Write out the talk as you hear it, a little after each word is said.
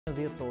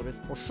dhjetorit,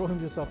 po shohim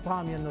disa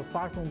pamje në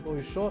fakt unë po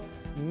I shoh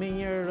me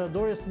njërë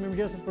Doris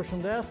mëngjesit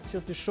përshëndes që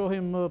t'i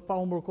shohim pa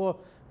humbur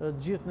kohë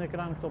gjithë në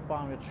ekran këto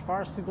pamje.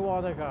 Çfarë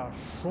situate ka?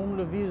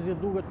 Shumë lëvizje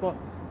duket, po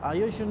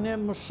ajo që ne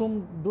më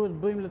shumë duhet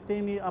bëjmë le të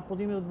themi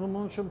apodimin të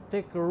vëmendshëm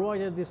tek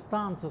ruajtja e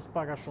distancës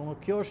pak a shumë.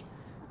 Kjo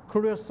është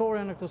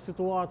kryesore në këtë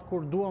situatë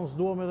kur duam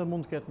s'duam edhe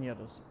mund të ketë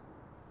njerëz.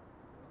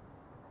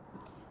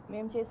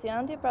 Mirëmëngjes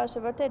Anti, pra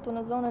është vërtet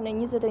në zonën e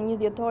 21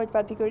 dhjetorit,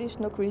 pra pikërisht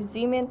në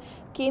kryqëzimin,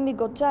 kemi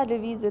goxha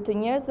lëvizje të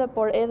njerëzve,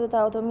 por edhe të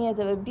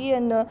automjeteve. Bie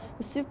në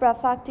sy pra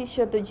fakti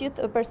që të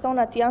gjithë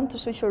personat janë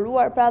të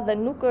shoqëruar, pra dhe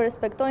nuk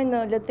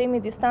respektojnë le të themi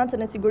distancën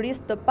e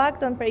sigurisë të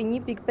paktën prej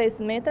 1.5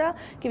 metra.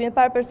 Kemi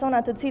parë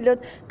persona të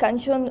cilët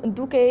kanë qenë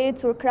duke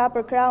ecur krah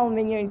për krah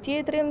me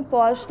njëri-tjetrin,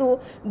 po ashtu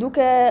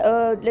duke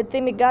le të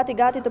themi gati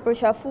të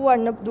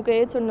përqafuar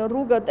duke ecur në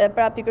rrugët e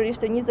pra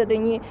pikërisht të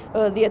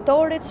 21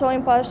 dhjetorit.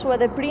 Shohim po ashtu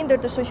edhe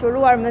të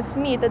shoqëruar me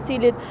fëmijë të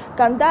cilit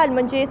kanë dalë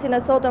mëngjesin e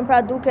sotëm pra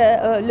duke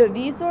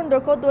lëvizur,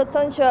 ndërkohë duhet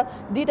thënë që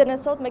ditën e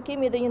sotme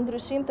kemi edhe një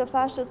ndryshim të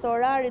fashës së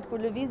orarit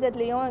kur lëvizjet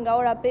lejohen nga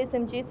ora 5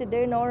 e mëngjesit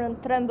deri në orën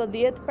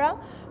 13 pra,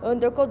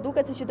 ndërkohë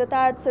duket se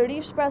qytetarët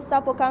sërish pra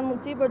sapo kanë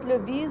mundësi për të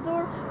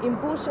lëvizur, I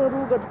mbushin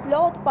rrugët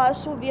plot, pa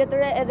ashtu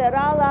vjetëre edhe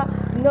rradha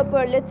në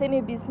për le të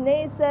themi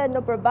biznese,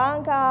 në për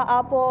banka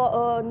apo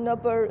në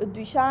për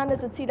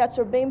dyqane të cilat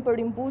shërbejnë për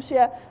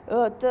rimbushje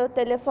të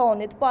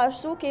telefonit. Po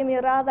ashtu kemi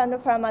rradha në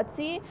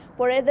farmaci,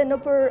 por edhe në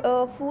për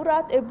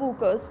furrat e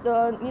bukës.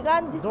 Një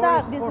kanë disa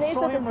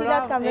biznese të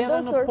cilat kanë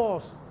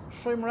vendosur.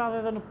 Shohim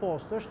radhë edhe në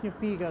post, është një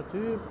pikë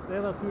aty,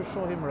 edhe aty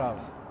shohim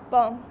radhë.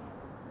 Po.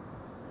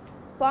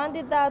 Po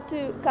andi dhe aty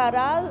ka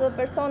radhë,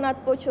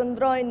 personat po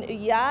qëndrojnë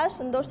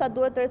jashtë, ndoshta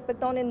duhet të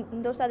respektonin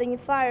ndoshta edhe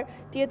një farë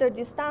tjetër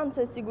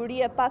distancë,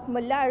 sigurie pak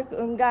më larg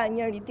nga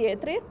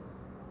njëri-tjetri.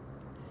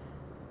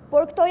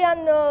 Por kjo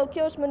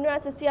është mënyra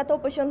se si ato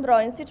po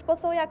qëndrojnë. Siç po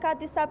thoja, ka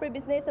disa prej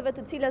bizneseve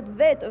të cilët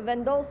vetë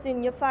vendosin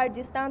një farë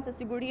distancë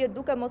sigurie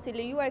duke mos I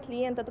lejuar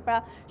klientët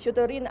pra që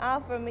të rrinë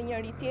afër me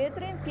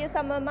njëri-tjetrin.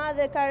 Pjesa më e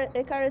madhe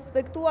e ka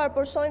respektuar,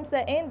 por shohim se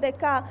ende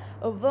ka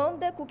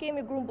vende ku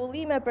kemi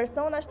grumbullime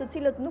personash të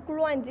cilët nuk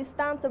ruajnë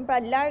distancën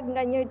pra larg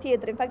nga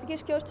njëri-tjetri.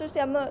 Faktikisht kjo është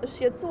çështja më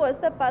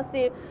shqetësuese,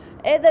 pasi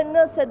edhe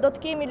nëse do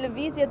të kemi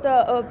lëvizje të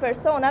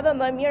personave,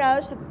 më e mira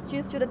është të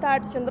gjithë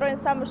qytetarët të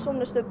qëndrojnë sa më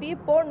shumë në shtëpi,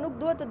 por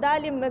nuk duhet të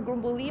dalim me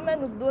grumbullime,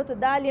 nuk duhet të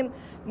dalim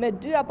me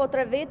 2 apo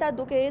 3 veta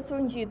duke ecur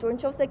ngjitur.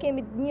 Nëse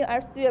kemi një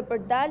arsye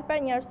për dal,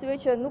 pra një arsye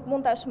që nuk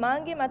mund ta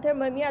shmangim, atëherë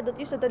më e mira do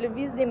të ishte të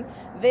lëviznim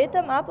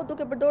vetëm apo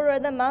duke përdorur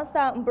edhe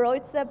masa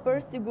mbrojtëse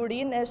për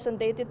sigurinë e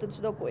shëndetit të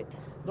çdo kujt.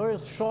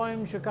 Doris,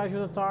 shohim që ka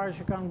qytetarë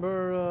që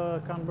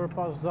kanë bërë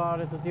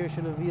pazare të tjerë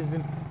që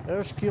lëvizin.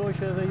 Është kjo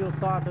që edhe ju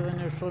thatë edhe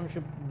ne shohim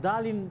që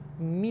dalin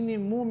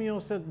minimumi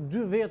ose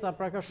 2 veta,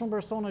 pra ka shumë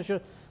persona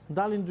që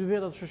dalin 2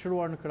 veta të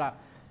shoqëruar në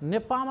krah. Ne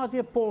pam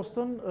atje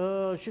postën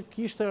që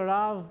kishte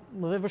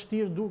radhë dhe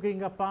vështirë duke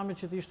nga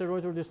pamjet që t'ishte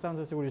ruajtur distanca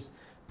e sigurisë.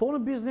 Po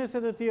në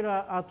bizneset e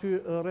tjera aty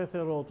rreth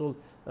e rrotull,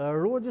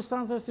 ruhet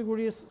distanca e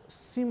sigurisë,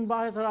 si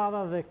mbahet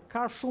radha dhe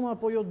ka shumë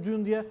apo jo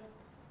dyndje?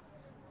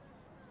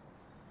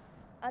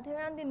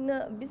 Atëherë në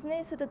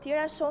bizneset të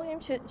tjera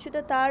shohim që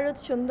qytetarët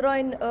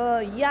qëndrojnë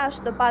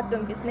jashtë të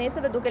paktën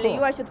bizneseve duke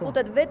lejuar që të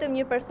futet vetëm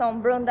një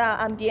person brenda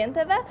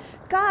ambienteve.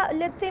 Ka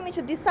le të themi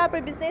që disa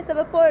prej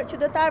bizneseve por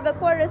qytetarëve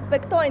po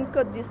respektojnë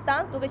këtë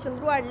distancë duke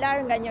qëndruar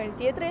larg nga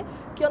njëri-tjetri.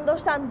 Kjo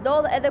ndoshta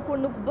ndodh edhe kur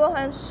nuk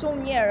bëhen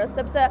shumë njerëz,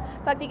 sepse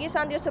faktikisht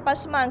andi është e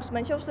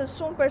pashmangshme, nëse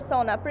shumë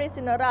persona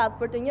presin në radhë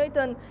për të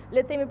njëjtën,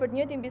 le të themi për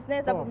të njëjtin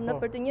biznes apo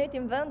për të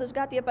njëjtin vend,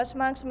 është gati e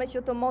pashmangshme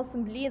që të mos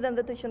mblidhen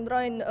dhe të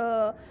qëndrojnë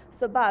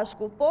së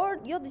bashku, por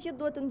jo të gjithë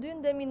duhet të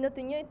ndyndemi në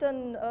të njëjtën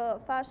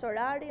fashë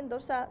orari,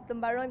 ndoshta të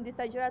mbarojmë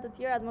disa gjëra të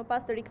tjera dhe më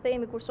pas të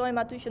rikthehemi kur shohim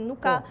aty që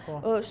nuk ka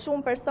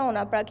shumë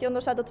persona. Pra kjo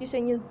ndoshta do të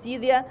ishte një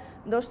zgjidhje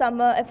ndoshta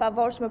më e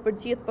favorshme për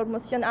gjithë për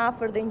mos qenë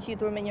afër dhe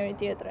ngjitur me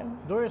njëri-tjetrin.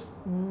 Doris,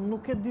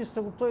 nuk e di se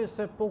kuptoj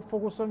se po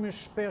fokusohemi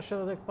shpesh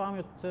edhe tek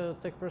pamjet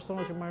tek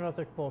personat që marrin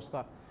tek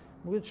posta.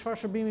 Nuk e di çfarë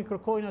shërbimi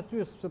kërkojnë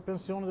aty, sepse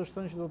pensionet është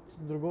thënë që do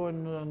të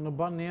dërgohen në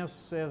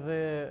banesë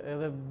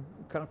edhe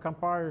kanë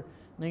parë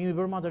në një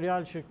bërë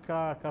material që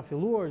ka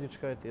filluar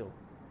diçka e tillë.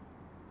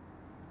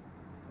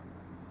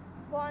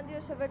 Po andi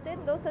është e vërtet,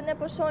 ndoshta ne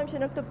po shohim që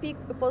në këtë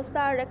pikë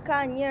postare ka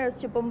njerëz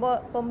që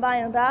po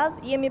mbajnë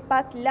radhë, jemi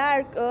pak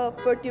larg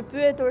për t'ju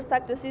pyetur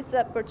saktësisht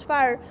për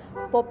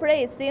çfarë po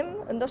presim,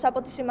 ndoshta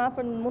po të ishim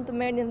afër mund të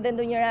merrnin dhe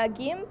ndonjë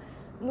reagim.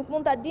 Nuk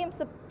mund ta dim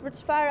se për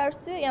çfarë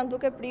arsye janë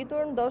duke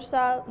pritur,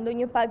 ndoshta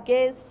ndonjë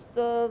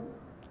pagesë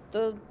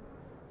të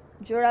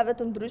gjërave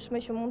të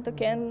ndryshme që mund të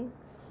kenë,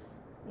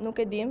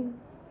 nuk e dim.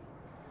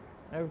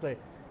 E kuptoj.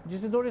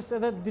 Gjithsesi Doris,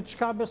 edhe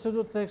diçka besoj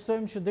duhet të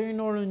theksojmë që deri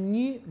në orën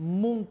 1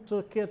 mund të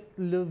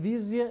ketë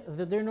lëvizje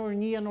dhe deri në orën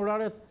 1 janë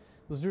oraret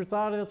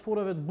zyrtare dhe të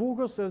furrave të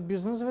bukës e të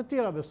bizneseve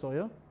tjera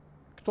besoj,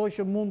 Këto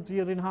që mund të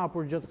jerin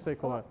hapur gjatë kësaj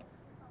kohe.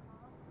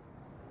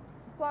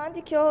 Po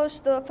anti, kjo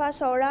është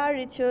fasha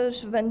orari që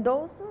është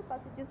vendosur,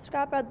 pasi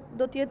gjithçka pra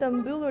do të jetë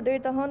mbyllur deri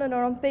të hënën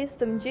orën 5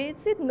 të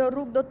mëngjesit, në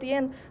rrugë do të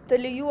jenë të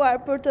lejuar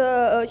për të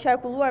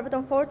qarkulluar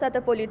vetëm forcat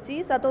e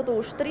policisë, ato të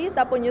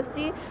ushtrisë apo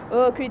njësi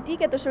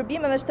kritike të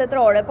shërbimeve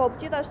shtetërore, po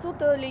gjithashtu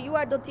të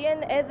lejuar do të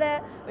jenë edhe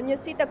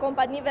njësitë e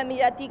kompanive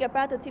mediatike,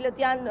 pra të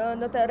cilët janë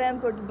në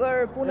terren për të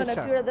bërë punën e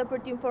tyre dhe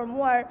për të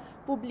informuar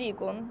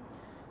publikun.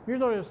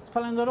 Njëri-tjetrin, të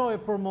falenderoj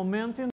për momentin.